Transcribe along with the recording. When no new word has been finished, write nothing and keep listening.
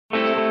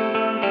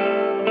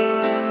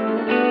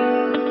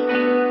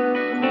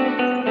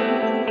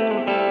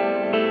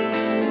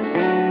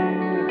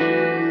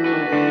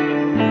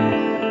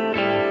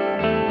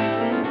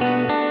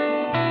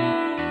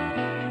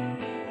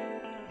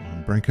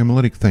Branko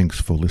Miletic. Thanks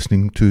for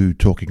listening to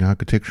Talking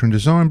Architecture and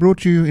Design, brought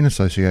to you in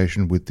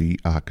association with the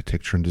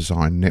Architecture and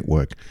Design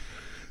Network.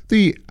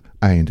 The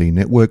A&D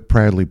Network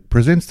proudly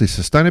presents the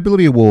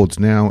Sustainability Awards,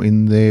 now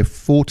in their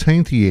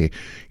 14th year.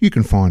 You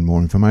can find more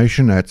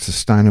information at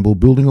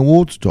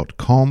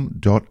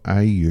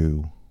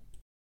sustainablebuildingawards.com.au.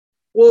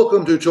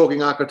 Welcome to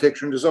Talking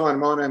Architecture and Design.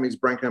 My name is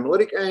Branko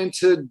Miletic, and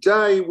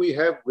today we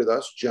have with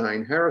us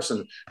Jane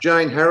Harrison.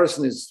 Jane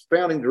Harrison is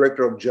founding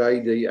director of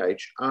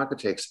JDH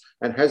Architects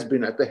and has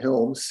been at the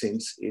helm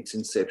since its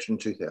inception in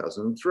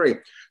 2003.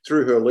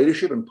 Through her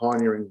leadership and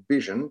pioneering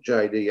vision,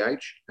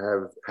 JDH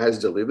has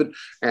delivered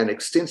an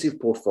extensive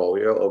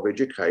portfolio of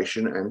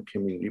education and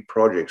community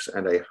projects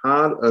and a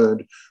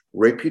hard-earned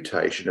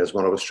reputation as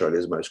one of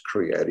Australia's most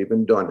creative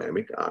and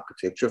dynamic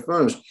architecture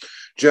firms.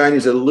 Jane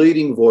is a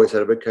leading voice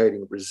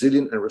advocating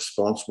resilient and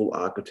responsible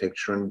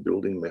architecture and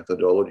building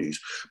methodologies,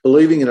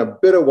 believing in a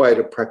better way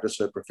to practice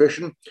her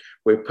profession,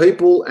 where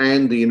people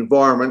and the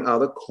environment are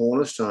the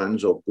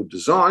cornerstones of good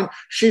design.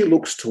 She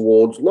looks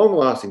towards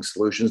long-lasting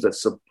solutions that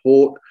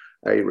support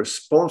a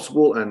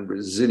responsible and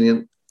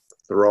resilient,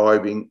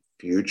 thriving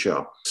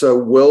future. So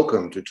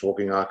welcome to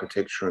Talking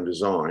Architecture and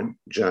Design,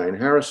 Jane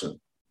Harrison.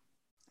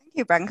 Thank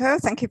you, Branko.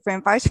 Thank you for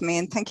inviting me,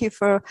 and thank you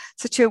for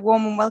such a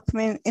warm and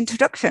welcoming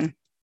introduction.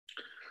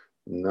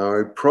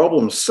 No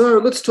problem. So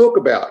let's talk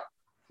about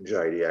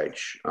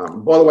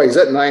JDH. By the way, is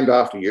that named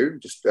after you,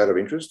 just out of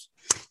interest?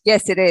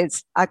 Yes, it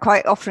is. I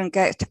quite often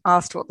get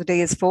asked what the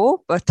D is for,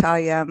 but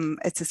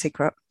it's a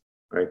secret.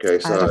 Okay,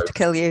 so I'd have to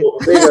kill you.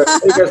 There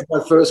goes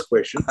my first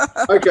question.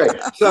 Okay,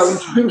 so in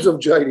terms of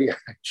JDH,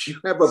 you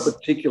have a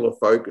particular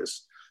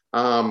focus.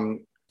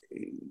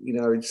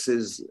 It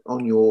says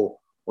on your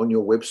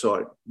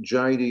website,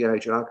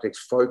 JDH Architects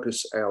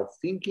focus our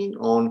thinking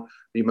on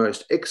the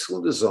most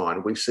excellent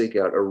design. We seek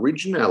out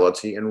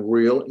originality and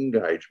real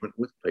engagement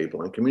with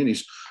people and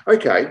communities.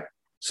 Okay,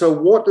 so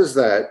what does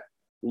that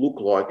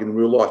look like in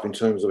real life in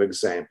terms of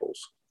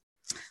examples?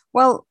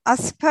 Well, I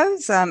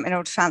suppose in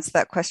order to answer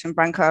that question,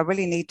 Branko, I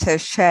really need to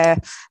share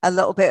a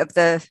little bit of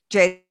the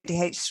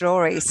JDH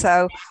story.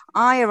 So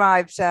I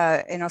arrived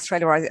in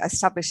Australia, where I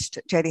established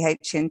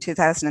JDH in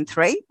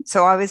 2003.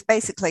 So I was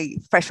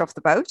basically fresh off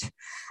the boat.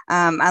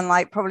 And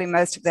like probably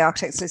most of the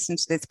architects listening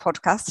to this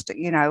podcast,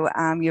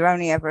 you're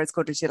only ever as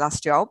good as your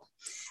last job.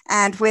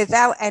 And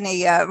without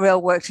any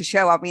real work to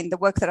show, I mean, the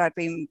work that I'd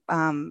been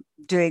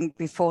doing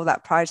before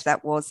that, prior to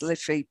that, was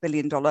literally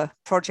billion-dollar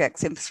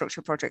projects,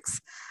 infrastructure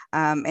projects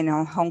in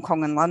Hong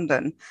Kong and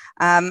London.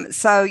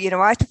 So,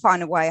 I had to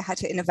find a way, I had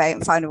to innovate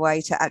and find a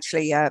way to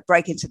actually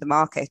break into the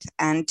market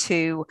and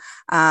to,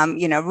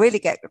 really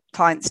get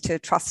clients to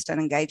trust and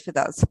engage with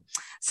us.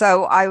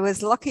 So I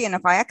was lucky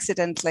enough, I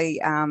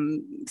accidentally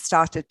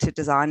started to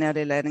design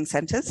early learning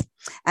centres.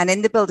 And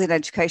in the building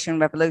education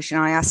revolution,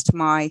 I asked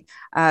my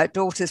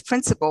daughter's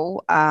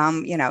principal,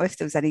 if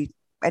there was any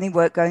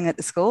work going at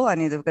the school. I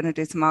knew they were going to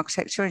do some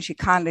architecture, and she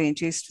kindly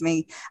introduced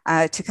me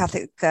to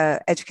Catholic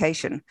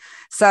education.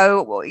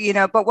 So,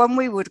 but when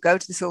we would go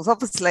to the schools,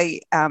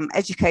 obviously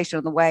education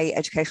and the way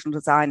educational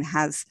design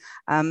has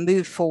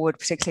moved forward,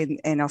 particularly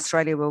in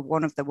Australia, we're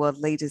one of the world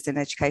leaders in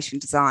education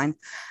design.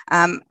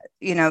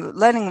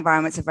 Learning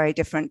environments are very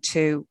different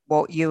to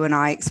what you and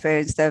I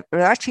experienced. They're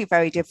actually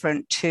very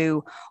different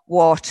to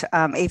what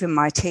even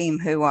my team,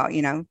 who are,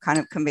 kind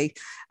of can be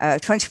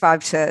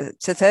 25 to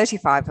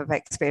 35, have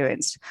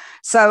experienced.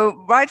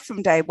 So right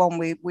from day one,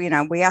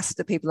 we asked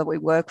the people that we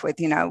work with,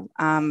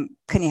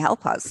 can you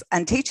help us?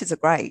 And teachers are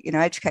great,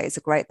 educators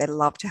are great. They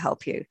love to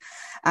help you.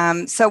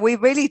 So we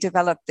really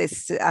developed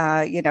this,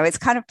 it's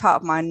kind of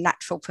part of my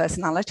natural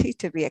personality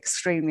to be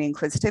extremely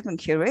inquisitive and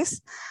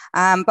curious.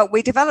 But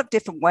we developed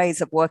different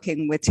ways of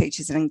working with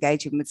teachers and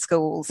engaging with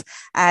schools.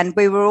 And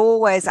we were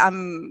always,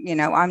 I'm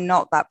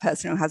not that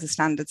person who has a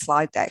standard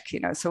slide deck,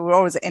 so we're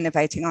always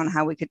innovating on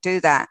how we could do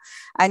that.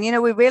 And,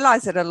 we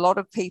realized that a lot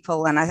of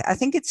people, and I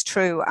think it's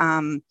true,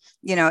 in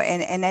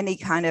any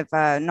kind of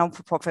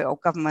non-for-profit or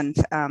government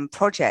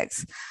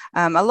projects,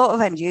 a lot of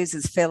end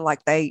users feel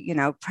like they,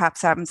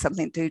 perhaps having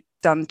something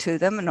done to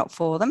them and not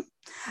for them.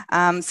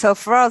 So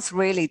for us,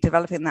 really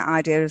developing the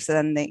ideas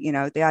and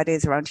the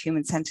ideas around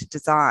human-centered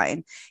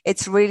design,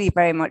 it's really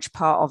very much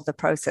part of the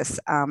process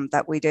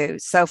that we do.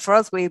 So for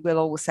us, we will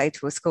always say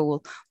to a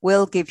school,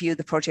 we'll give you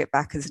the project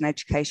back as an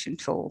education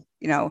tool,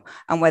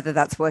 and whether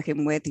that's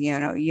working with,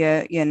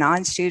 year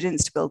 9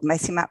 students to build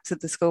messy maps of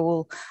the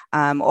school,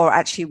 or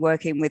actually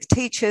working with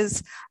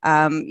teachers,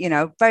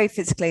 very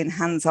physically and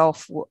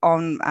hands-off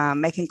on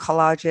making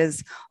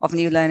collages of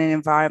new learning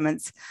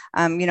environments.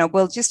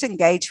 We'll just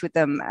engage with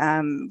them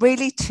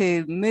really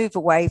to move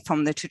away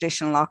from the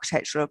traditional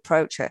architectural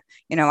approach.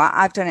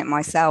 I've done it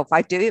myself.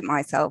 I do it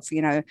myself.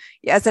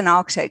 As an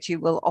architect, you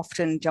will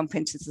often jump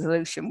into the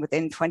solution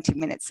within 20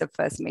 minutes of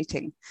first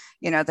meeting,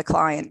 the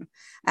client.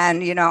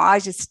 And, I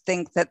just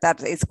think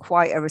that is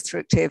quite a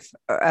restrictive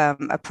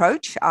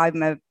approach.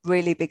 I'm a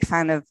really big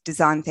fan of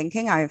design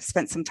thinking. I've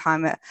spent some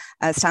time at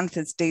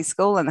Stanford's D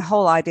School, and the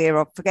whole idea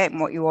of forgetting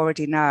what you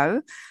already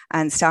know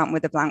and starting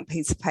with a blank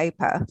piece of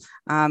paper,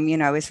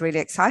 is really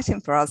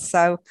exciting for us.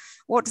 So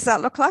what does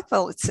that look like?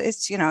 Well,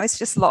 it's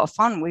just a lot of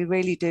fun. We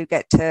really do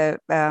get to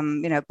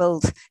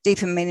build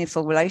deep and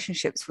meaningful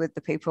relationships with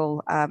the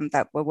people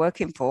that we're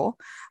working for,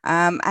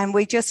 and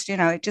we just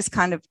it just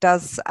kind of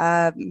does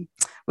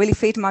really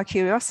feed my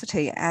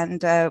curiosity,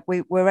 and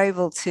we're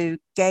able to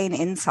gain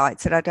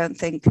insights that I don't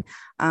think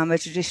a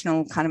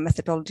traditional kind of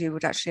methodology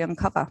would actually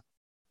uncover.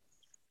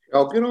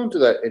 I'll get on to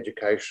that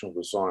educational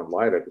design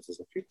later because there's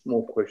a few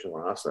more questions I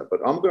want to ask that,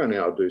 but I'm going to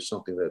now do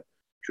something that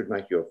should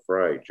make you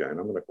afraid, Jane.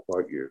 I'm going to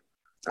quote you.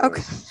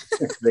 Okay.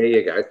 There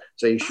you go.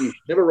 So you should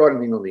never write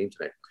anything on the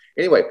internet.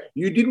 Anyway,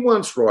 you did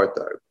once write,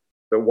 though,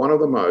 that one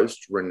of the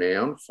most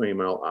renowned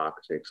female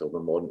architects of the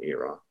modern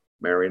era,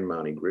 Marion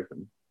Marnie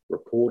Griffin,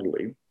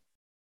 reportedly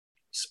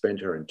spent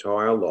her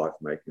entire life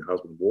making her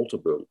husband, Walter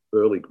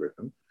Burley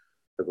Griffin,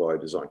 the guy who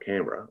designed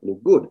Canberra,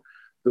 look good.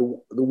 The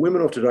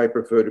women of today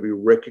prefer to be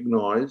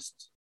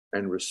recognised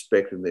and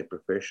respected in their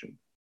profession.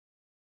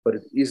 But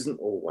it isn't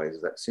always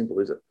that simple,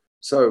 is it?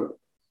 So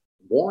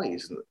why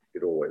isn't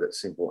it always that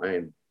simple,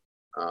 and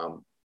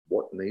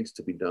what needs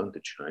to be done to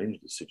change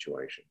the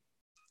situation?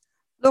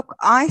 Look,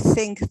 I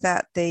think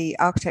that the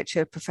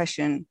architecture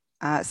profession,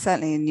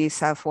 certainly in New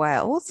South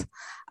Wales,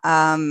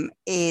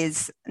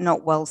 is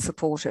not well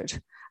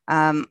supported.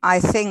 I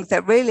think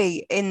that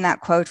really in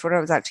that quote, what I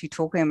was actually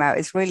talking about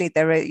is really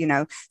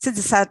since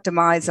the sad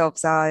demise of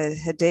Zaha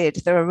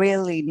Hadid, there are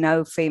really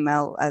no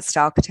female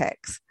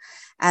architects.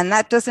 And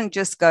that doesn't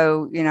just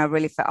go,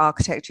 really for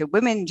architecture,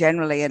 women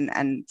generally.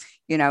 And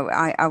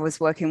I was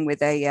working with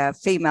a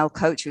female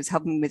coach who was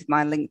helping with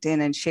my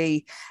LinkedIn, and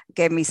she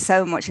gave me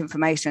so much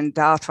information and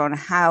data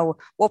on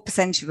what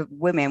percentage of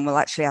women will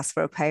actually ask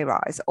for a pay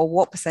rise, or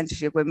what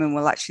percentage of women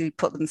will actually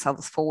put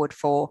themselves forward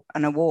for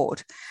an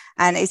award.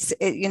 And it's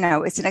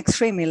an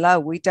extremely low.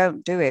 We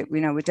don't do it.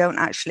 We don't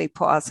actually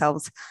put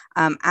ourselves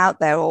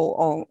out there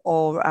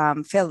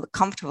or feel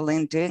comfortable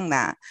in doing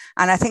that.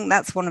 And I think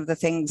that's one of the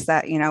things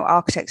that,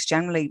 architects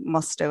generally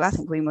must do. I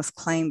think we must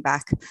claim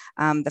back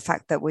the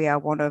fact that we are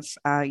one of,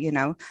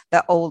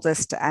 the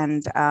oldest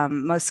and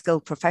most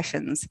skilled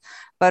professions,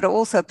 but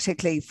also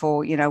particularly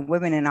for,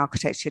 women in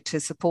architecture, to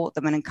support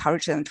them and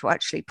encourage them to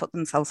actually put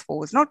themselves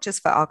forward, not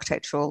just for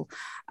architectural,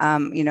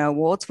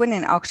 awards.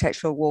 Winning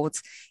architectural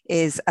awards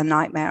is a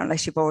nightmare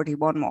unless you've already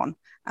won one.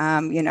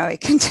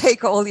 It can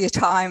take all your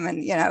time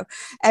and,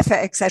 effort,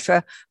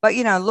 etc. But,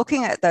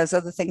 looking at those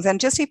other things and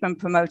just even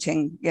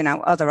promoting,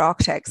 other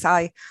architects,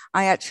 I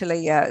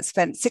actually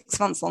spent 6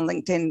 months on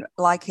LinkedIn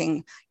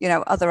liking,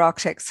 other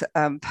architects'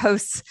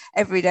 posts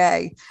every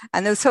day.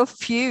 And there were so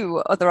few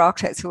other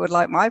architects who would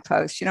like my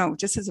post.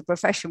 Just as a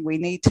profession, we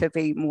need to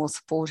be more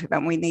supportive,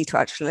 and we need to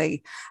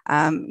actually,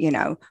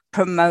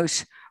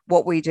 promote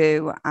what we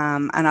do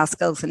and our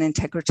skills and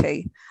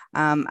integrity.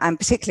 And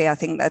particularly, I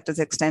think that does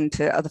extend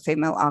to other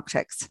female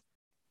architects.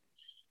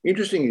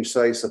 Interesting you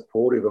say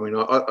supportive. I mean,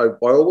 I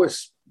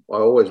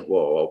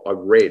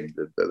read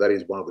that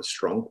is one of the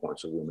strong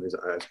points of women, as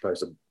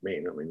opposed to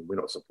men. I mean, we're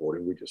not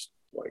supportive. We just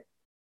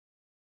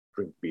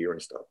drink beer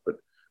and stuff. But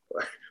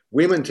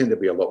women tend to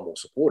be a lot more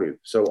supportive.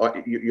 So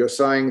you're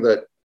saying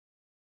that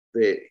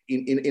they're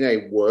in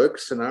a work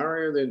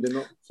scenario, they're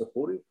not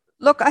supportive?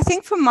 Look, I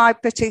think from my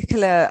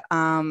particular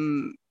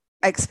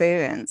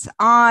experience,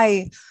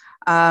 apart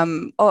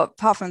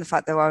from the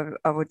fact that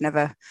I would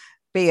never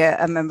be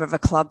a member of a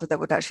club that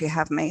would actually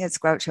have me, as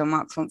Groucho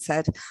Marx once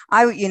said,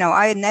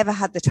 I never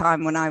had the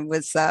time when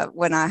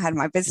I had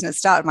my business,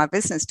 started my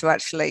business, to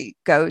actually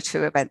go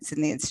to events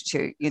in the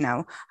Institute.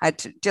 I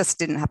just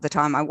didn't have the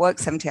time. I work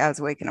 70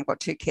 hours a week and I've got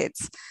 2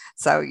 kids.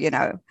 So, you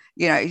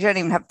don't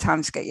even have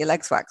time to get your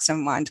legs waxed,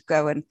 never mind to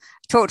go and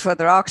talk to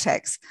other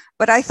architects.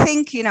 But I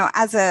think,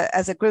 as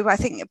a group,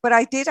 but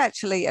I did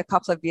actually a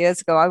couple of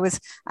years ago, I was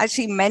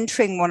actually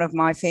mentoring one of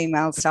my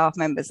female staff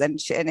members, and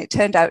it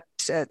turned out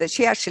that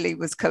she actually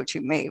was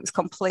coaching me. It was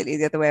completely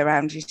the other way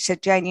around. She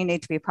said, Jane, you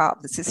need to be a part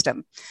of the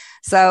system.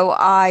 So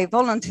I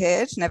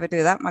volunteered, never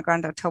do that. My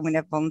granddad told me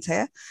never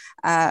volunteer.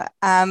 But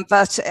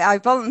I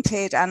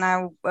volunteered, and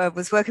I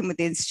was working with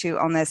the Institute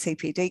on their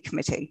CPD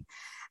committee.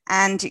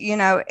 And,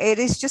 it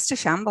is just a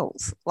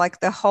shambles.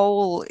 Like the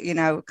whole,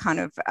 kind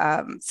of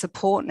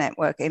support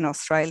network in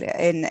Australia,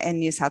 in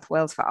New South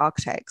Wales for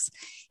architects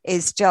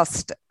is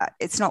just,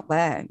 it's not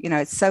there.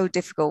 It's so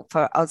difficult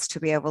for us to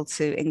be able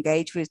to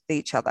engage with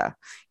each other.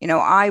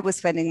 I was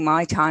spending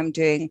my time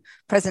doing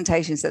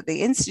presentations at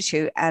the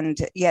Institute, and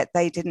yet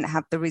they didn't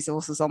have the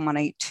resources or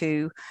money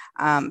to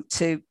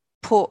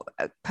put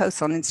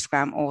posts on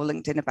Instagram or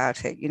LinkedIn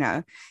about it.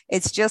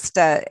 It's just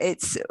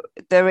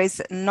there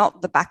is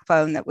not the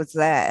backbone that was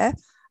there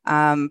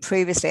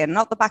previously, and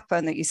not the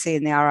backbone that you see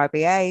in the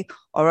RIBA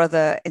or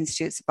other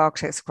institutes of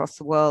architects across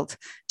the world,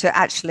 to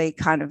actually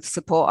kind of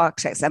support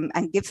architects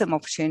and give them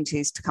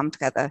opportunities to come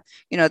together.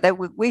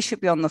 We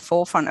should be on the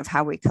forefront of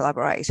how we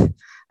collaborate.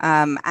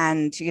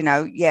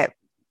 Yet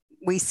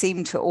we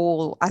seem to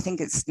all, I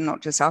think it's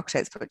not just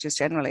architects, but just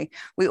generally,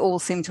 we all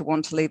seem to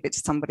want to leave it to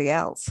somebody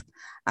else.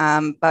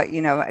 But,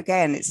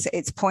 again,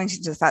 it's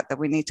pointing to the fact that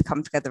we need to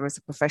come together as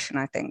a profession,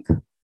 I think.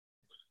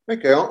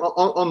 Okay,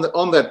 on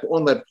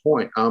that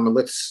point,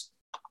 let's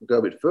go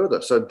a bit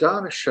further. So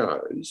data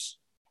shows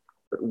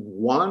that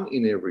 1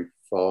 in every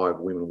 5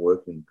 women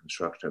working in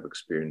construction have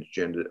experienced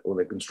gender, or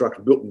the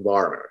construction built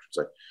environment, I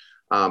should say,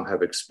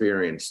 have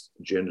experienced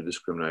gender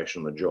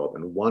discrimination on the job.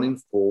 And 1 in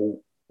 4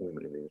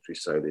 women in the industry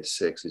say their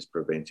sex is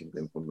preventing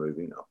them from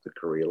moving up the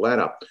career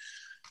ladder.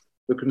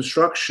 The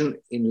construction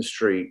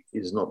industry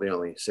is not the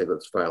only sector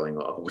that's failing,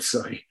 I would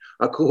say.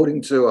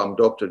 According to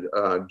Dr.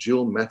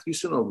 Jill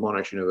Mathewson of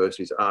Monash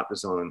University's Art,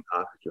 Design and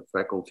Architecture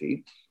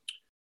faculty,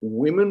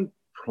 women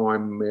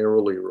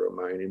primarily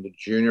remain in the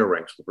junior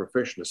ranks of the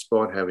profession,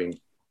 despite having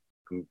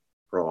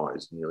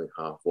comprised nearly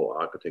half all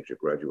architecture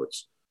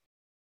graduates.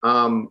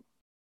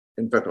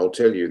 In fact, I'll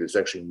tell you, there's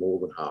actually more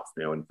than half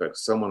now. In fact,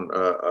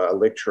 a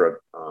lecturer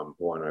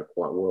who I know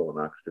quite well in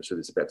architecture said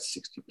it's about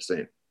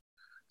 60%.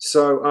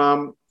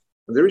 So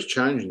there is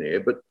change there,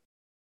 but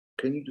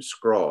can you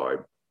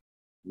describe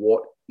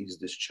what is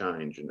this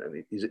change, and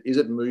is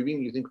it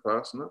moving, you think,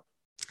 fast enough?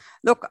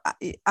 Look,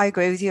 I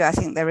agree with you. I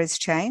think there is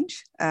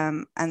change,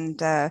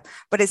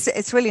 but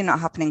it's really not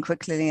happening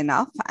quickly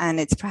enough, and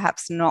it's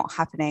perhaps not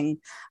happening,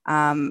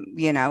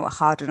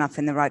 hard enough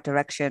in the right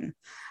direction.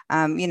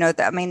 There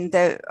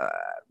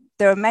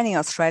are many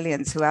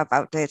Australians who have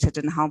outdated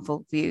and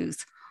harmful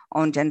views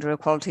on gender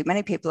equality.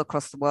 Many people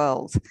across the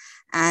world,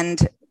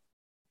 and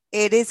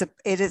it is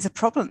a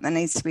problem that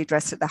needs to be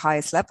addressed at the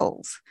highest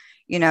levels.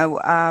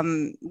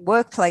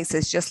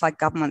 Workplaces, just like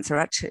governments, are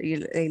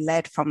actually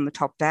led from the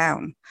top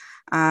down.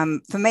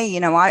 For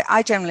me,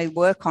 I generally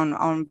work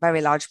on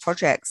very large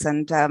projects,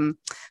 and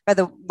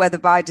whether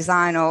by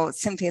design or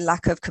simply a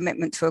lack of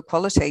commitment to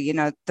equality,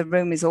 the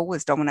room is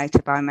always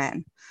dominated by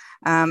men.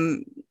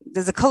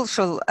 There's a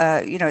cultural,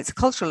 it's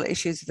cultural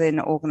issues within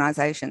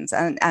organisations,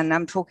 and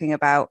I'm talking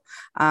about,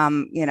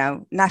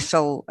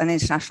 national and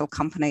international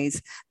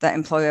companies that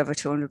employ over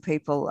 200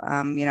 people,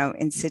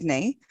 in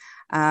Sydney.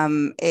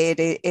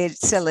 It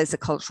still is a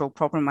cultural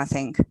problem, I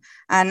think.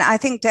 And I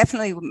think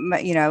definitely,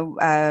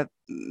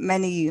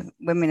 many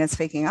women are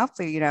speaking up.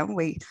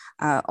 We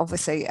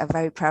obviously are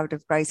very proud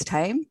of Grace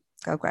Tame.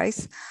 Go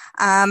Grace.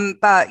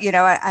 But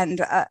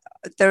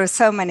there are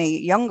so many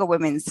younger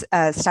women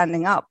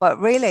standing up, but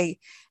really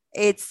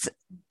it's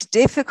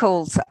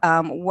difficult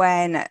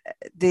when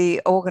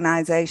the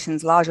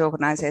organizations, large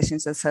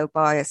organizations, are so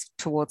biased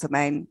towards a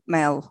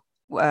male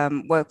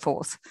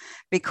workforce,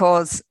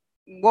 because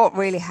what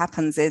really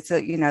happens is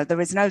that,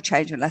 there is no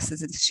change unless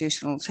there's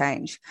institutional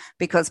change,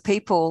 because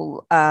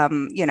people,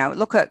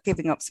 look at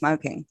giving up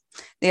smoking.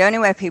 The only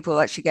way people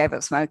actually gave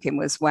up smoking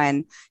was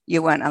when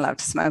you weren't allowed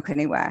to smoke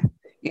anywhere.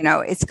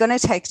 It's going to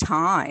take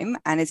time,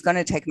 and it's going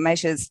to take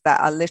measures that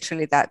are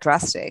literally that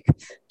drastic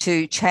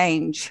to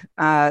change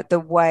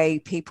the way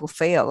people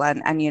feel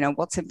and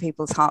what's in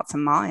people's hearts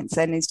and minds.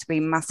 There needs to be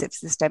massive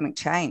systemic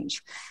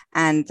change.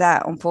 And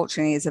that,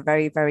 unfortunately, is a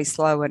very, very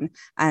slow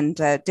and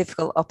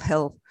difficult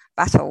uphill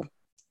battle.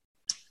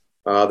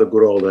 The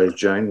good old days,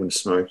 Jane, when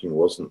smoking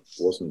wasn't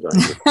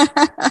dangerous.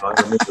 I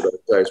remember those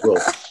days well.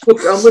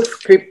 Look,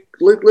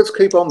 let's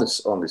keep on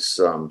this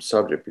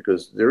subject,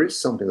 because there is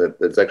something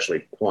that's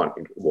actually quite,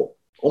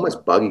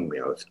 almost bugging me,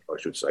 I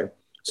should say.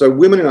 So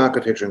women in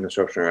architecture and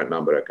construction are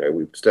outnumbered. Okay,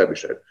 we've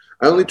established that.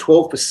 Only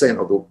 12%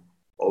 of the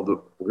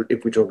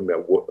if we're talking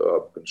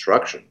about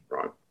construction,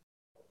 right,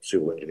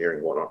 civil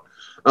engineering, whatnot,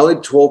 only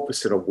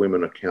 12% of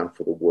women account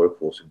for the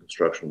workforce in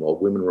construction, while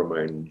women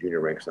remain in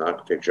junior ranks in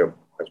architecture,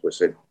 as we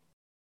said,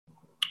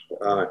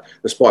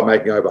 despite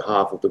making over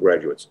half of the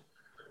graduates.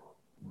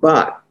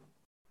 But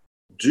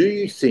do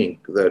you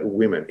think that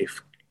women,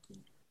 if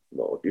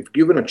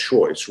given a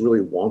choice,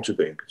 really want to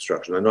be in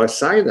construction? And I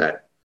say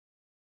that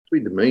to be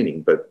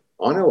demeaning, but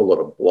I know a lot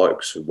of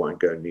blokes who won't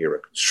go near a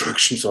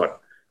construction site.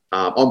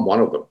 I'm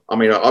one of them. I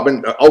mean,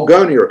 I'll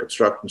go near a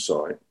construction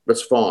site.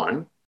 That's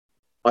fine.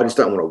 I just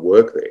don't want to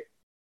work there.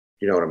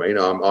 You know what I mean?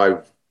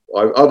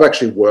 I've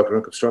actually worked on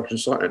a construction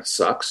site, and it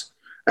sucks.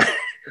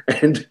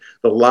 And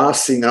the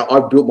last thing,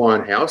 I've built my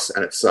own house,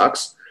 and it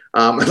sucks.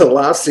 The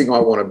last thing I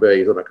want to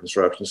be is on a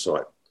construction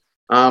site.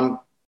 How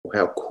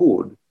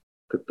could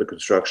the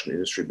construction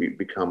industry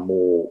become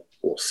more,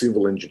 or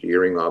civil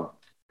engineering? I'm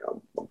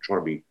trying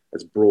to be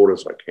as broad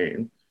as I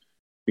can,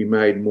 be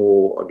made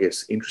more, I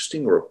guess,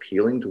 interesting or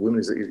appealing to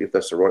women, if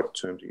that's the right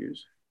term to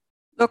use?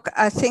 Look,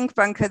 I think,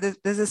 Branko,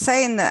 there's a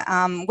saying that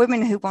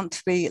women who want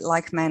to be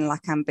like men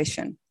lack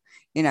ambition.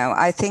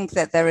 I think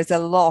that there is a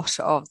lot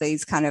of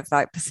these kind of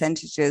like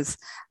percentages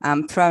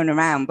thrown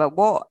around, but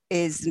what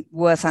is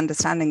worth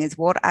understanding is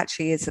what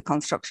actually is the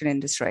construction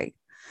industry.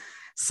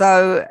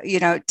 So,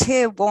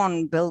 tier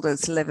one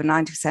builders deliver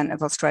 90%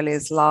 of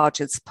Australia's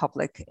largest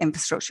public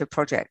infrastructure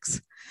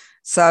projects.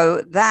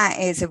 So that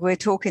is, if we're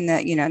talking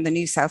that, the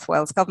New South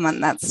Wales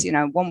government, that's,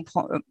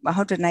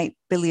 $108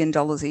 billion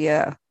a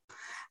year.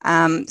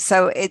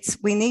 So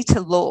we need to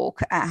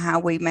look at how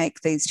we make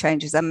these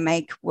changes and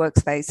make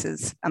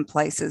workspaces and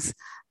places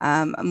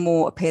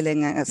more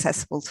appealing and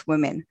accessible to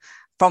women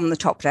from the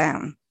top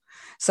down.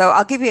 So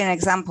I'll give you an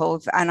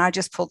example, and I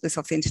just pulled this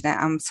off the internet.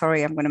 I'm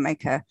sorry, I'm going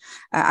to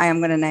I am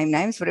going to name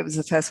names, but it was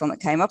the first one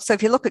that came up. So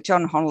if you look at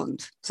John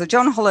Holland, so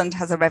John Holland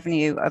has a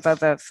revenue of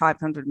over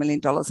 $500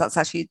 million. That's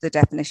actually the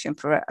definition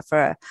for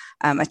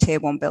a tier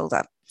one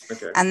builder.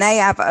 Okay. And they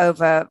have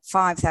over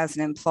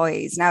 5,000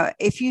 employees. Now,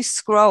 if you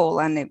scroll,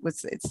 and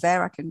it's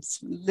there,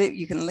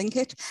 you can link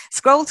it.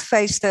 Scroll to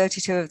page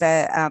 32 of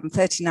their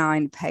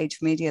 39-page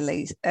media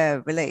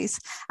release,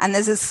 and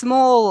there's a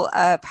small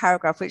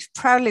paragraph which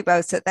proudly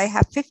boasts that they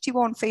have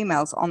 51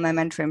 females on their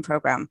mentoring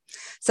program.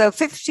 So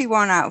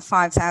 51 out of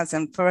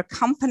 5,000 for a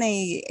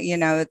company,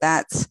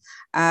 that's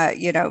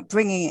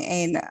bringing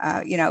in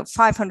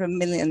 $500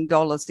 million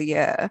a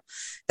year.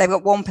 They've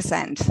got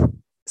 1%.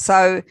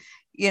 So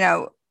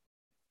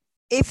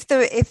if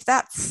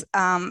that's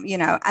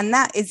and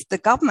that is, the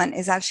government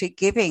is actually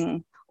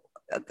giving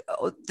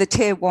the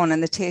tier one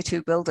and the tier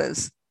two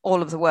builders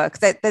all of the work.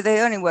 They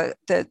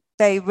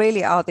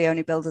really are the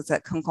only builders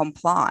that can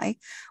comply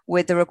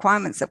with the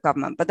requirements of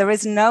government. But there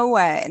is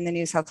nowhere in the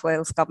New South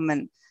Wales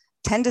government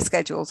tender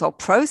schedules or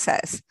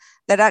process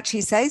that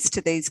actually says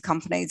to these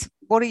companies,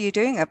 what are you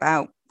doing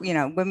about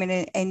women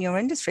in your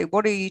industry?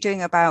 What are you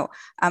doing about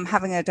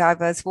having a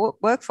diverse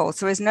workforce?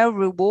 There is no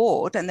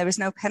reward and there is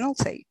no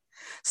penalty.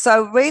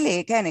 So really,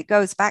 again, it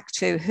goes back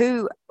to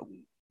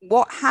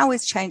how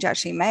is change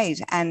actually made?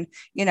 And,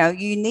 you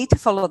need to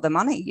follow the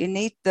money. You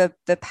need the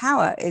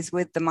power is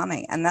with the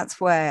money. And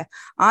that's where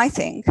I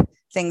think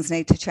things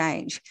need to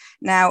change.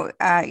 Now,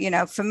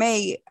 for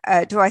me,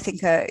 do I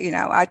think,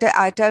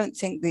 I don't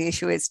think the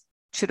issue is,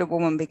 should a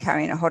woman be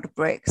carrying a hod of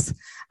bricks?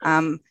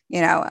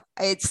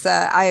 It's,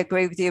 I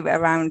agree with you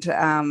around,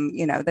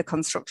 the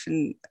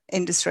construction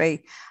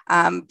industry.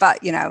 But,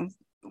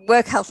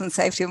 work health and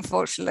safety,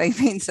 unfortunately,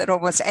 means that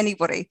almost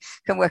anybody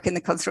can work in the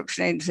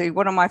construction industry.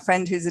 One of my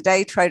friends who's a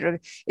day trader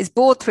is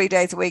bored 3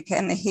 days a week,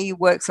 and he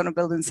works on a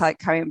building site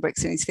carrying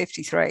bricks, and he's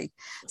 53.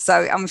 So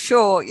I'm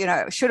sure,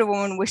 should a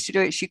woman wish to do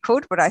it, she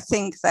could. But I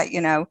think that,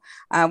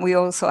 we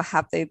also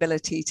have the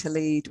ability to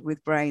lead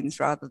with brains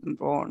rather than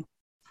brawn.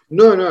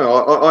 No,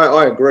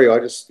 I agree. I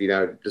just,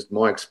 just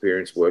my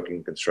experience working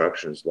in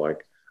construction is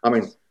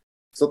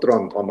it's not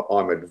that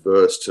I'm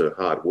adverse to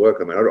hard work.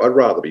 I mean, I'd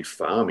rather be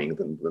farming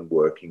than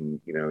working,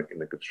 in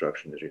the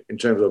construction industry in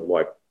terms of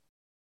my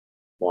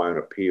own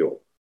appeal.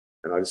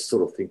 And I just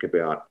sort of think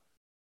about,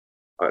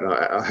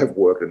 I have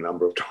worked a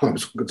number of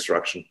times on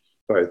construction,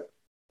 both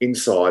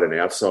inside and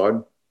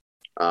outside.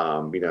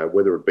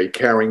 Whether it be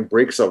carrying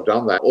bricks, I've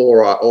done that,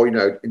 or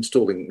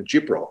installing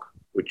gyprock,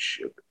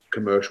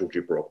 commercial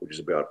gyprock, which is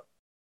about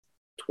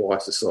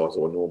twice the size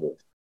of a normal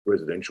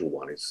residential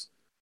one. Is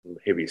the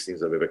heaviest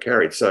things I've ever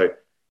carried. So,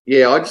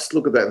 yeah, I just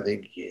look at that and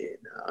think,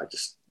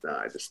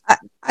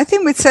 I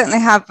think we'd certainly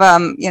have,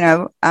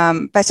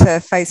 better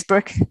face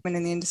brick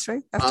in the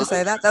industry. I have to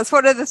say that. That's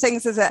one of the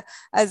things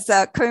as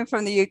coming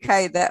from the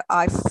UK that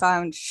I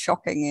found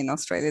shocking in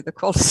Australia, the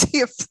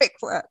quality of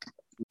brickwork.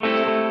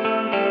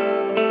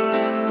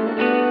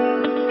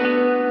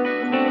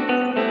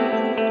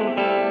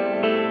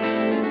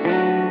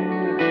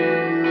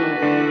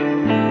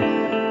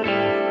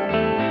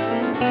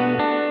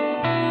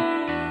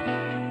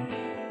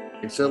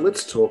 So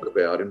let's talk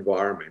about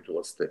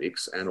environmental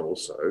aesthetics and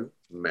also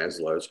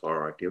Maslow's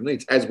hierarchy of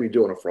needs, as we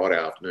do on a Friday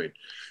afternoon.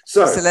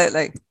 So,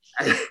 absolutely.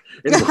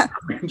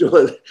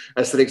 Environmental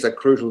aesthetics are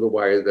crucial to the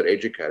way that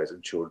educators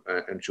and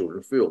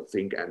children feel,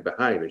 think, and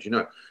behave, as you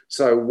know.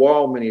 So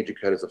while many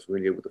educators are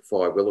familiar with the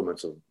 5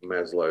 elements of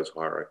Maslow's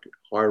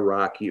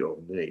hierarchy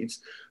of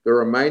needs, the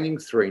remaining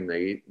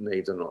 3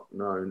 needs are not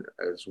known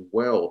as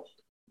well.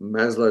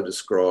 Maslow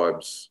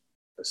describes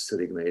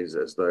aesthetic needs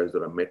as those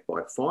that are met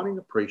by finding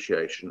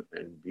appreciation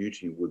and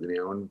beauty within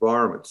our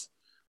environments,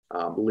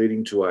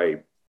 leading to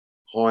a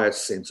higher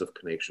sense of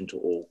connection to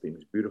all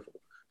things beautiful.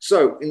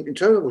 So in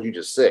terms of what you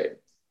just said,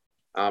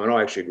 and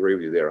I actually agree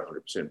with you there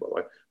 100%, by the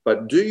way,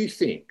 but do you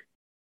think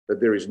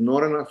that there is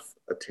not enough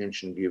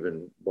attention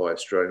given by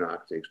Australian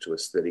architects to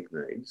aesthetic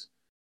needs?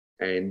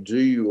 And do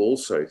you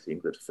also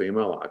think that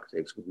female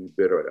architects would be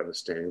better at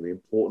understanding the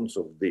importance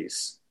of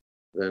this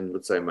than,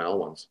 let's say, male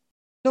ones?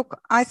 Look,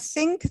 I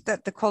think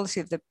that the quality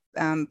of the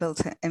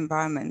built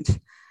environment,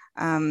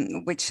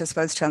 which I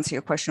suppose to answer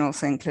your question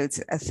also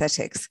includes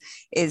aesthetics,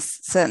 is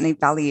certainly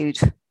valued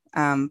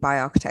by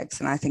architects.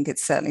 And I think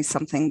it's certainly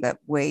something that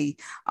we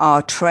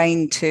are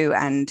trained to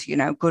and,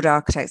 good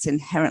architects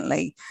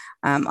inherently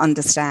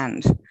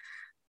understand.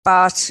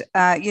 But,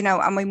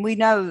 we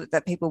know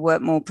that people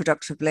work more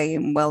productively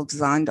in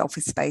well-designed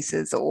office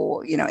spaces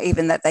or,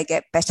 even that they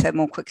get better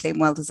more quickly in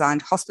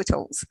well-designed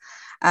hospitals.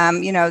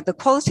 The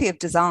quality of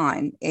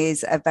design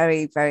is a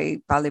very,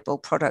 very valuable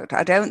product.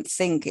 I don't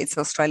think it's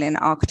Australian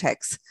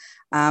architects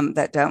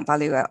that don't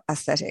value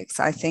aesthetics.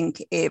 I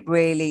think it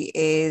really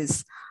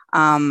is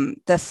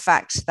the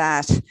fact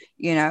that,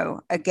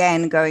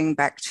 again, going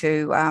back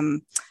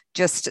to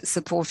just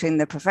supporting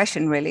the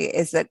profession really,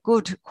 is that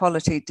good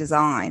quality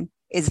design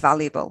is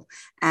valuable.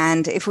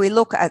 And if we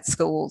look at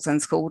schools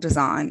and school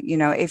design,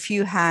 if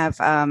you have,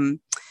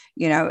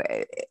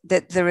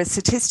 that there are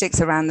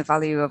statistics around the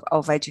value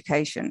of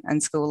education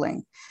and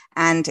schooling,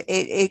 and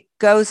it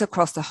goes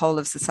across the whole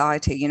of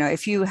society.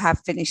 If you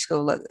have finished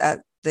school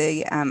at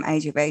the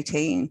age of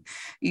 18,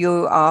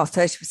 you are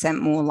 30%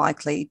 more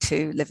likely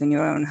to live in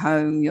your own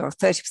home. You're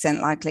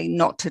 30% likely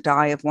not to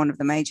die of one of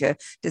the major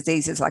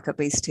diseases like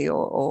obesity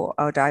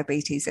or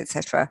diabetes,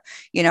 etc.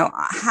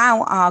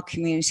 How our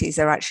communities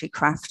are actually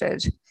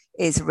crafted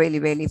is really,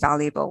 really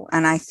valuable.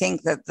 And I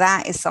think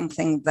that is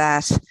something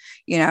that,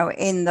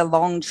 in the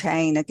long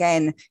chain,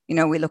 again,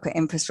 we look at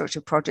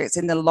infrastructure projects,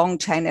 in the long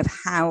chain of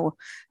how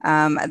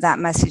that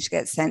message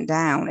gets sent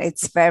down,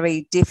 it's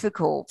very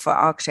difficult for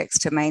architects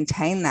to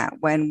maintain that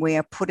when we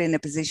are put in a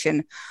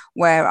position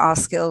where our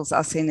skills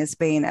are seen as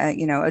being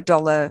a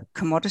dollar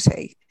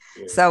commodity.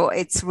 Yeah. So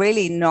it's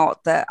really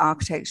not that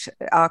architects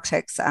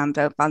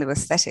don't value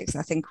aesthetics.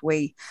 I think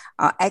we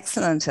are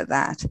excellent at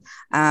that.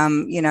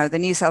 The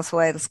New South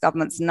Wales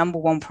government's number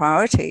one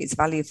priority is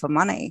value for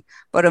money.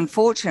 But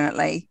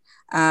unfortunately,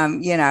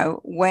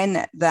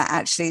 when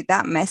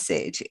that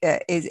message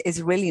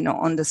is really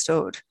not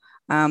understood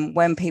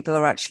when people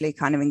are actually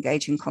kind of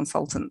engaging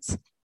consultants.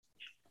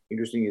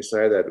 Interesting you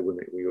say that when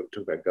we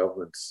talk about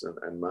governments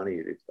and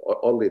money.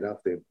 Oddly enough,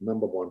 their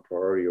number one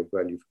priority of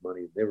value for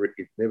money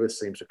never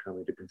seems to come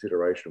into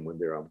consideration when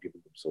they're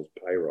giving themselves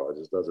pay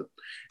rises, does it?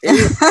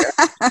 Anyway,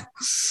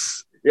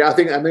 yeah, I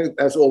think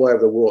that's all over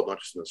the world, not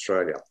just in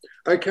Australia.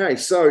 Okay,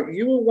 so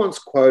you were once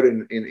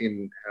quoted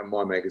in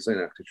my magazine,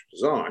 Architectural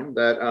Design,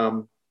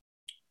 that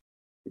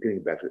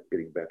getting back to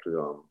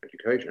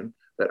education,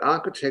 that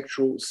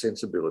architectural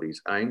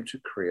sensibilities aim to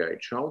create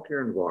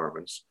childcare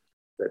environments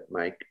that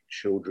make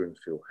children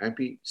feel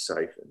happy,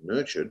 safe, and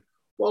nurtured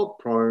while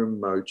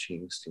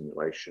promoting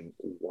stimulation,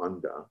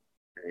 wonder,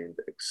 and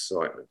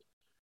excitement.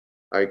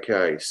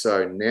 Okay,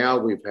 so now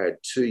we've had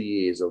 2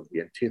 years of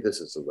the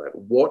antithesis of that.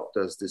 What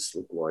does this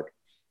look like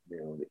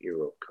now in the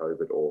era of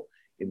COVID, or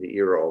in the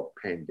era of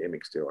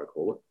pandemics, dare I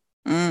call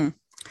it?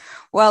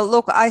 Well,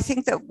 look, I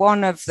think that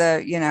one of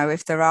the,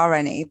 if there are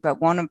any, but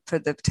one of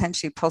the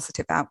potentially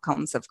positive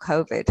outcomes of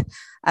COVID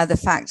are the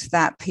fact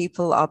that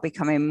people are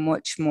becoming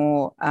much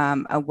more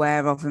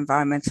aware of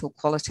environmental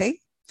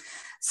quality.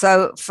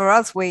 So for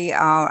us, we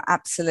are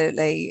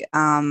absolutely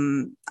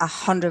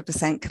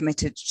 100%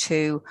 committed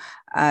to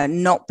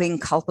not being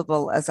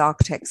culpable as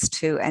architects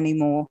to any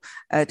more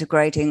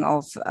degrading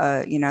of,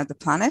 the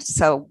planet.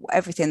 So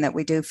everything that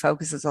we do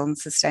focuses on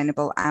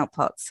sustainable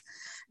outputs.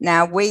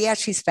 Now, we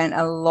actually spent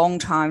a long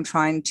time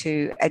trying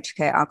to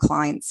educate our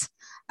clients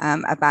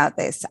about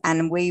this.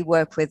 And we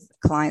work with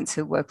clients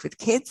who work with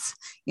kids,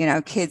 we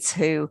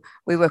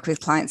work with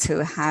clients who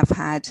have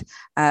had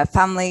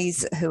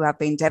families who have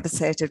been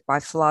devastated by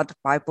flood,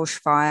 by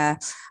bushfire.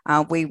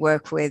 We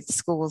work with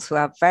schools who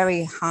have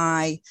very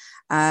high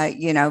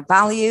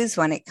values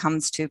when it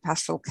comes to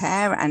pastoral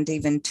care and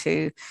even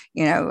to,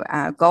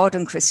 God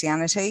and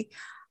Christianity.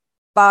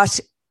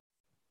 But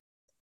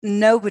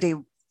nobody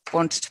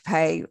wanted to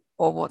pay,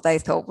 or what they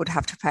thought would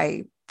have to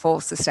pay,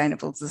 for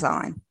sustainable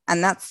design.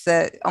 And that's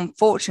the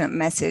unfortunate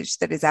message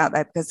that is out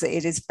there, because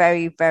it is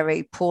very,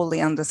 very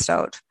poorly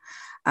understood,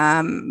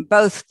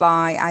 both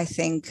by, I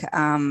think,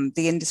 the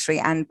industry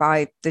and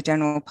by the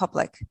general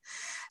public.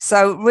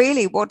 So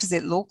really, what does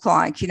it look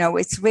like?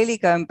 It's really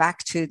going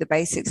back to the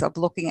basics of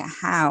looking at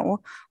how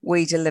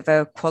we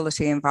deliver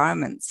quality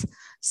environments.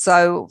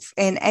 So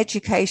in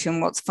education,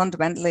 what's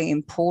fundamentally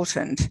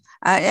important,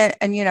 and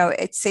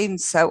it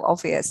seems so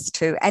obvious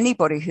to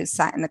anybody who's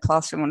sat in the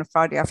classroom on a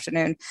Friday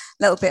afternoon, a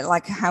little bit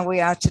like how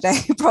we are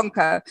today,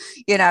 Bronco,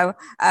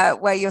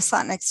 where you're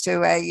sat next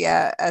to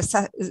a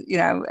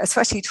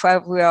sweaty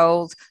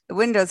 12-year-old, the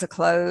windows are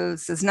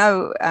closed, there's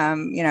no,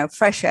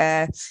 fresh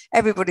air,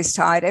 everybody's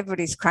tired,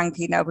 everybody's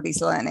cranky,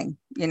 nobody's learning.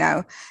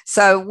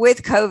 So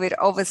with COVID,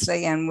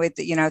 obviously, and with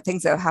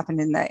things that have happened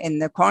in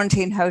the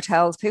quarantine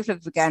hotels, people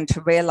have begun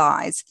to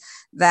realize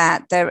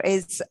that there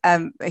is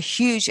a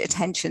huge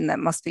attention that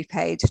must be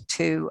paid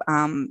to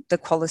the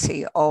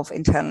quality of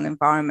internal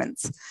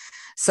environments.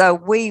 So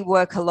we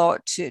work a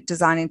lot to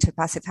designing to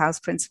passive house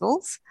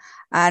principles.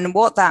 And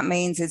what that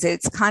means is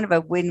it's kind of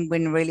a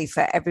win-win really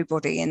for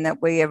everybody, in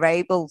that we are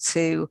able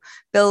to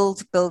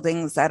build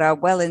buildings that are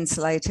well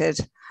insulated,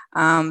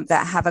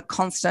 that have a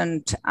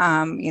constant,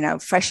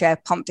 fresh air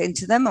pumped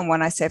into them. And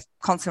when I say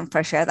constant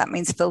fresh air, that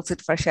means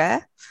filtered fresh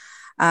air,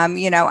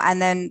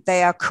 and then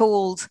they are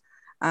cooled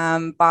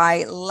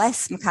by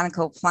less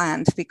mechanical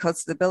plant,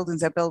 because the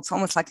buildings are built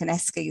almost like an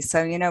esky.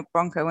 So,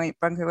 Bronco,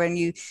 when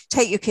you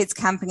take your kids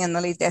camping and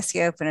they leave the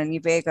esky open and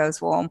your beer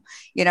goes warm,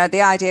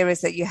 the idea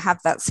is that you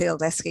have that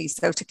sealed esky.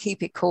 So to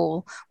keep it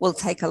cool will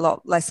take a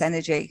lot less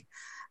energy.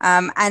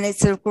 And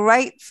it's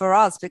great for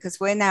us because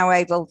we're now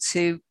able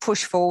to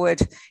push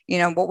forward,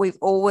 what we've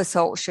always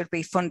thought should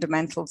be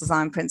fundamental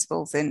design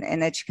principles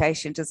in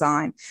education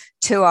design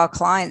to our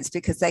clients,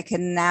 because they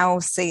can now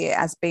see it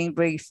as being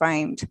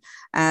reframed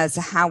as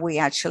how we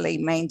actually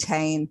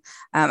maintain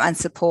and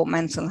support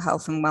mental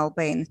health and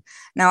well-being.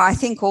 Now, I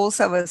think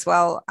also as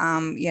well,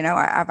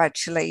 I've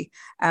actually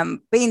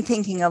been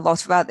thinking a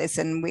lot about this,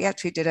 and we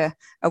actually did a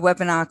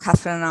webinar,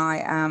 Catherine and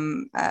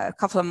I, a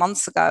couple of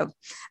months ago,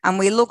 and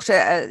we looked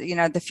at,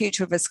 the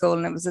future of a school,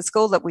 and it was a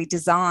school that we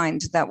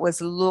designed that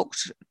was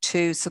looked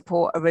to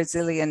support a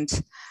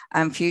resilient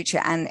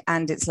future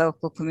and its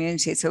local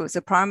community. So it was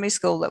a primary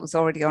school that was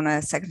already on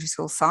a secondary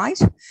school site.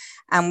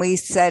 And we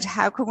said,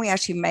 how can we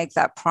actually make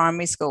that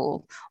primary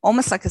school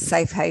almost like a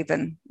safe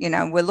haven?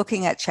 We're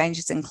looking at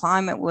changes in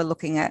climate. We're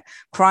looking at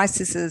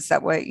crises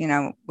that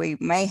we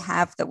may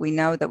have, that we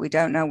know that we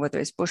don't know, whether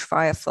it's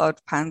bushfire, flood,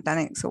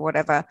 pandemics, or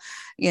whatever.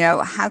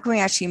 How can we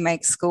actually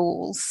make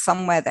schools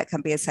somewhere that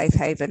can be a safe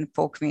haven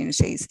for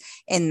communities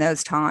in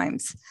those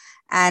times?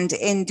 And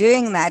in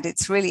doing that,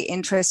 it's really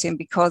interesting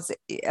because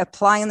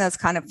applying those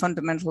kind of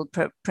fundamental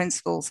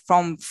principles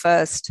from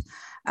first,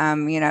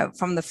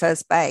 from the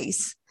first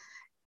base,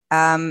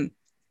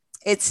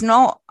 it's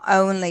not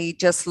only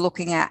just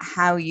looking at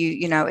how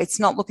it's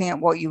not looking at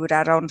what you would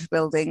add on to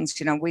buildings.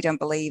 We don't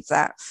believe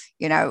that,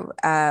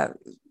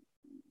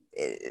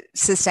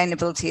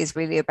 sustainability is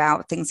really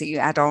about things that you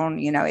add on.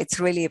 It's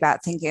really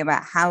about thinking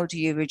about how do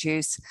you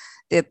reduce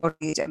the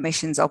embodied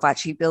emissions of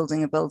actually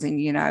building a building.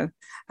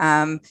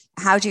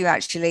 How do you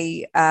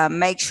actually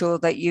make sure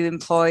that you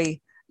employ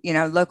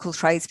local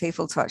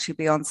tradespeople to actually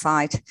be on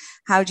site?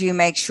 How do you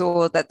make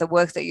sure that the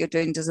work that you're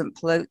doing doesn't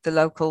pollute the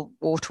local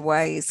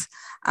waterways?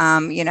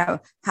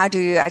 How do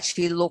you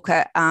actually look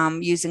at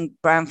using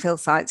brownfield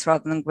sites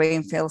rather than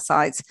greenfield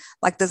sites?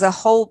 Like, there's a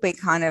whole big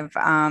kind of,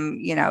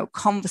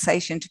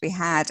 conversation to be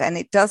had, and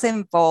it does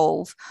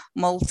involve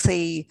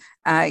multi,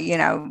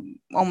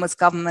 almost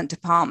government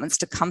departments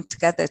to come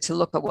together to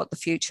look at what the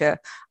future,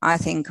 I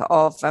think,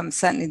 of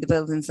certainly the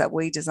buildings that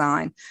we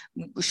design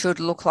should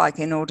look like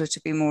in order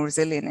to be more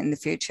resilient in the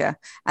future.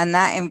 And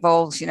that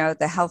involves,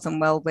 the health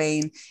and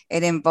well-being.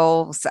 It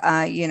involves,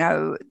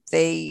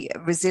 the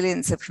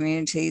resilience of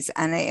communities,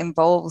 and it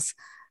involves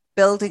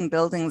building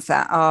buildings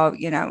that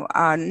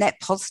are net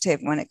positive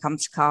when it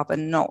comes to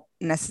carbon, not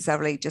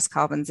necessarily just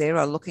carbon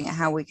zero, looking at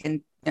how we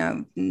can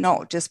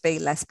not just be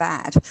less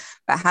bad,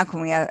 but how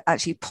can we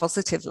actually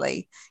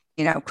positively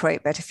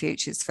create better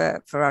futures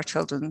for our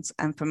children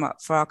and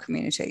for our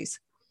communities.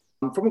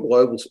 From a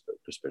global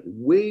perspective,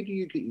 where do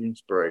you get your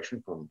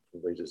inspiration from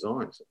these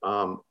designs?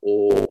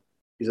 Or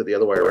is it the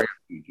other way around?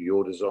 Do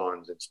your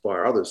designs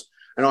inspire others?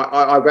 And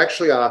I've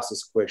actually asked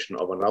this question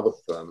of another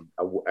firm,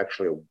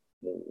 actually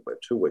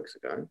about 2 weeks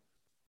ago.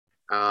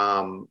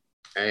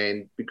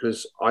 And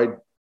because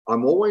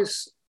I'm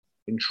always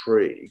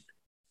intrigued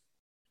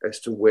as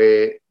to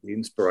where the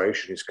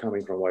inspiration is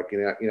coming from. Like,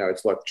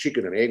 it's like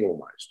chicken and egg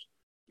almost.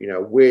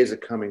 Where's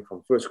it coming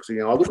from first? Because,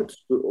 I look at,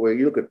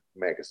 you look at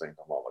magazines,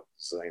 I'm like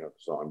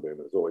Design Boom,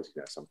 there's always,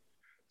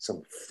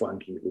 some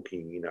funky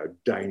looking,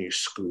 Danish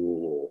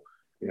school,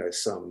 or,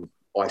 some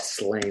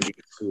Icelandic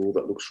school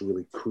that looks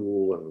really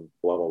cool and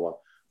blah, blah, blah.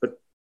 But,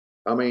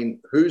 I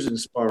mean, who's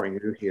inspiring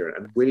you here,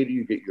 and where do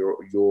you get your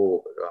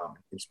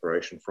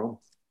inspiration from?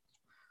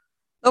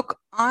 Look,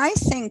 I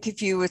think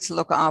if you were to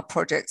look at our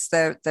projects,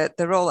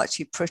 they're all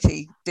actually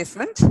pretty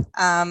different.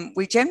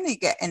 We generally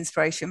get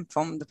inspiration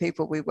from the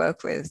people we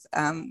work with.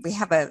 We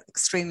have an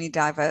extremely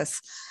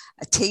diverse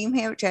team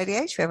here at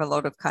JDH. We have a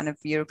lot of kind of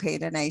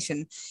European and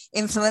Asian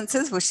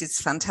influences, which is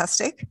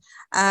fantastic.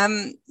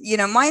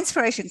 My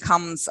inspiration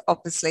comes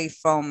obviously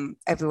from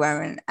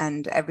everywhere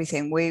and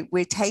everything.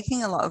 We're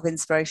taking a lot of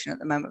inspiration at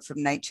the moment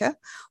from nature.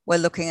 We're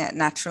looking at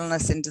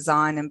naturalness in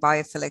design and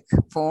biophilic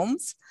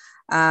forms.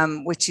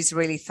 Which is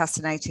really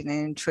fascinating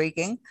and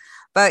intriguing.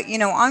 But,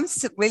 I'm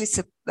really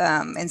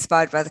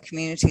inspired by the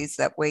communities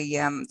that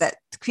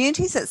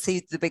communities that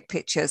see the big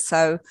picture.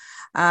 So,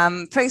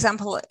 for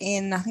example, I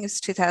think it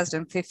was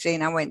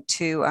 2015, I went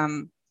to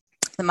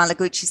the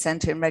Malagucci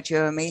Centre in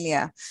Reggio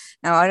Emilia.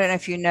 Now, I don't know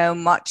if you know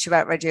much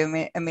about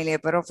Reggio Emilia,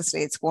 but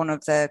obviously it's one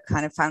of the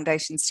kind of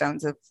foundation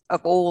stones of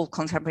all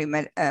contemporary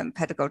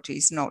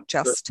pedagogies, not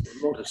just...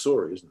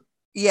 Montessori, isn't it?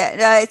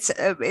 Yeah,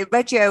 no,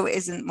 Reggio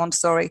isn't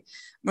Montessori.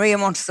 Maria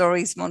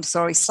Montessori's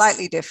Montessori,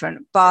 slightly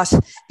different. But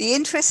the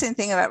interesting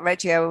thing about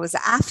Reggio was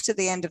after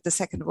the end of the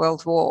Second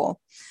World War,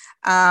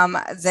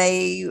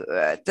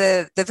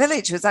 the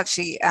village was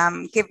actually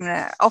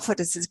offered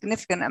a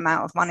significant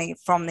amount of money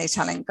from the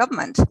Italian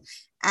government.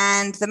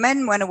 And the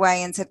men went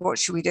away and said, what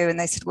should we do? And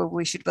they said, well,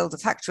 we should build a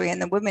factory.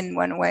 And the women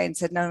went away and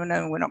said, no,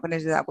 we're not going to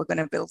do that. We're going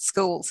to build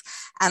schools.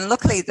 And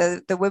luckily,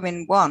 the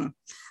women won.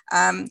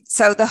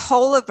 So the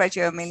whole of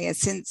Reggio Emilia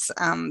since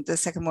the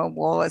Second World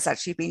War has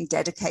actually been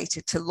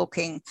dedicated to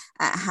looking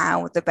at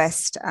how the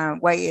best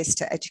way is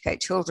to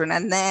educate children.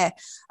 And their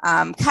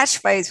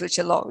catchphrase, which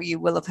a lot of you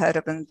will have heard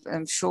of, and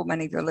I'm sure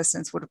many of your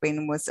listeners would have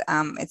been, was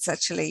it's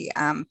actually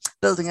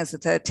building as a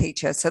third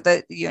teacher. So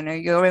that, you know,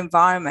 your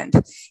environment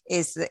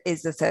is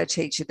the third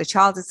teacher. The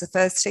child is the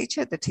first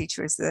teacher, the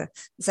teacher is the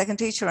second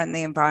teacher, and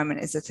the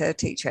environment is the third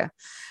teacher.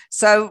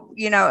 So,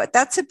 you know,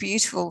 that's a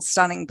beautiful,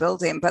 stunning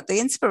building, but the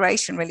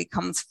inspiration really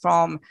comes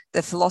from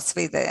the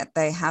philosophy that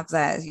they have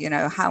there, you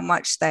know, how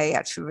much they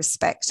actually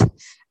respect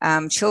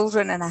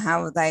children, and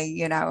how they,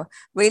 you know,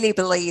 really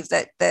believe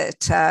that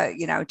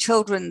you know,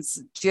 children's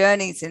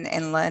journeys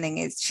in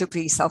learning should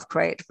be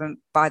self-created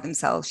by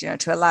themselves, you know,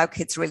 to allow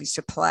kids really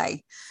to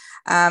play.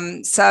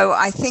 So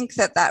I think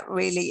that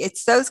really,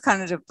 it's those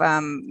kind of,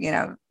 you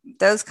know,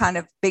 those kind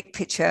of big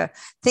picture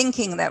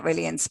thinking that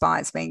really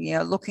inspires me, you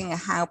know, looking at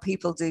how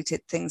people do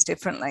things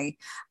differently.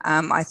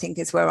 I think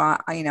is where I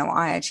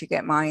actually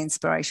get my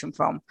inspiration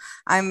from.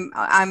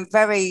 I'm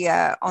very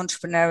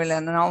entrepreneurial,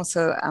 and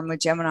also I'm a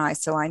Gemini,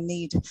 so I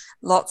need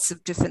lots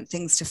of different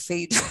things to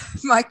feed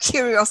my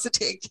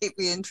curiosity and keep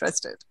me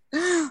interested.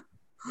 And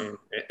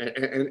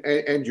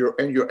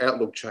your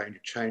outlook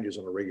changes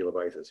on a regular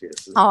basis,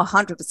 yes. Oh,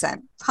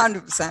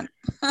 100%.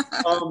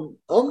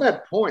 On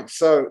that point,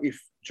 so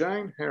if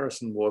Jane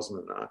Harrison wasn't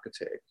an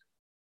architect,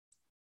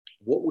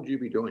 what would you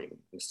be doing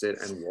instead,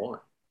 and why?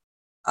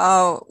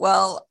 Oh,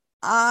 well,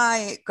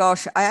 I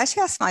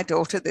actually asked my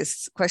daughter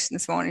this question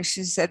this morning.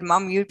 She said,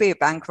 Mum, you'd be a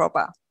bank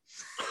robber.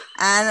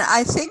 And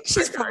I think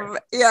she's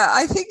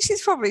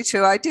probably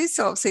true. I do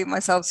sort of see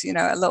myself, you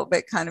know, a little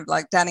bit kind of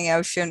like Danny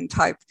Ocean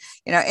type,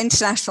 you know,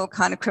 international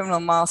kind of criminal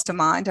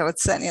mastermind. I would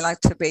certainly like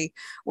to be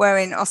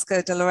wearing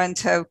Oscar de la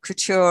Renta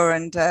couture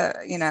and,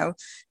 you know,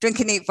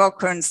 drinking neat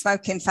vodka and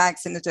smoking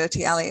fags in a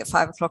dirty alley at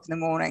 5 o'clock in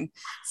the morning.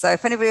 So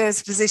if anybody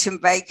has a position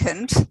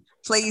vacant,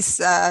 please,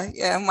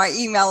 my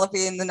email will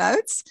be in the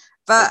notes.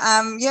 But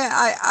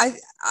I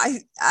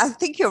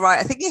think you're right.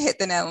 I think you hit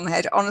the nail on the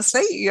head.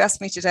 Honestly, you asked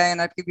me today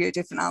and I'd give you a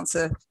different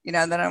answer, you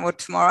know, than I would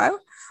tomorrow.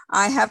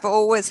 I have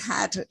always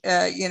had,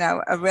 you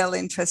know, a real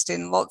interest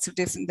in lots of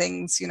different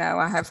things. You know,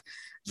 I have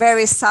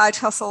various side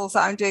hustles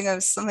that I'm doing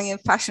something in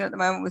fashion at the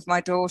moment with my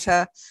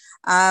daughter.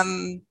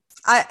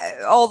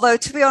 Although,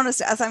 to be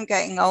honest, as I'm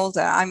getting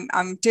older,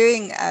 I'm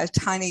doing a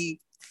tiny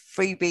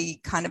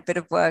freebie kind of bit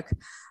of work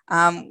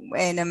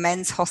in a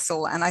men's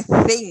hostel. And I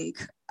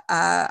think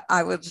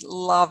I would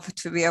love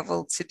to be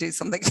able to do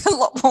something a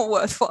lot more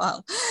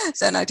worthwhile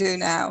than I do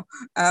now.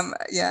 And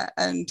I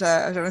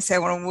don't want to say I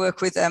want to work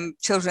with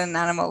children and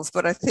animals,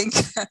 but I think,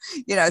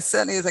 you know,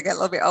 certainly as I get a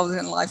little bit older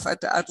in life,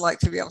 I'd like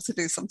to be able to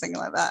do something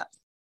like that.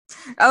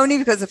 Only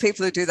because the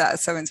people who do that are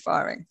so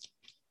inspiring.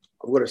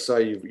 I've got to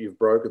say, you've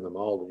broken the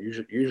mold.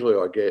 Usually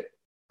I get,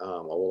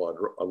 I'd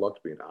like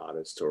to be an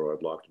artist, or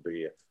I'd like to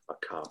be a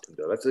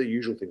carpenter. That's the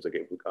usual things I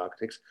get with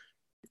architects.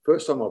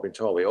 First time I've been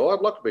told,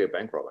 I'd like to be a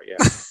bank robber. Yeah.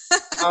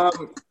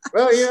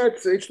 Well, yeah,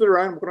 it's each their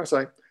own. What can I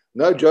say?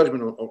 No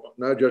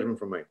judgment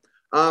from me.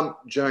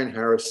 Jane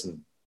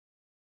Harrison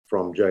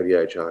from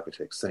JDH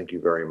Architects. Thank you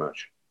very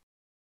much.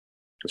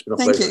 It's been a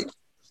pleasure.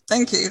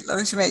 Thank you.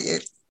 Lovely to meet you.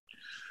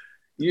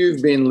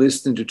 You've been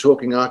listening to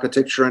Talking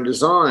Architecture and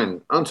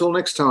Design. Until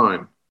next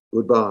time,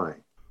 goodbye.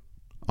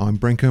 I'm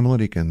Branko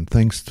Miletic, and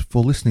thanks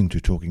for listening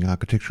to Talking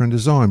Architecture and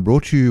Design,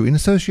 brought to you in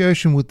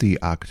association with the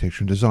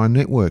Architecture and Design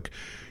Network.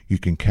 You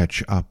can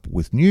catch up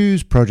with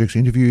news, projects,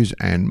 interviews,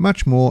 and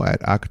much more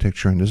at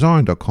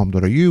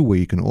architectureanddesign.com.au, where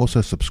you can also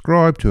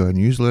subscribe to our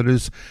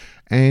newsletters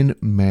and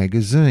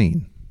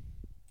magazine.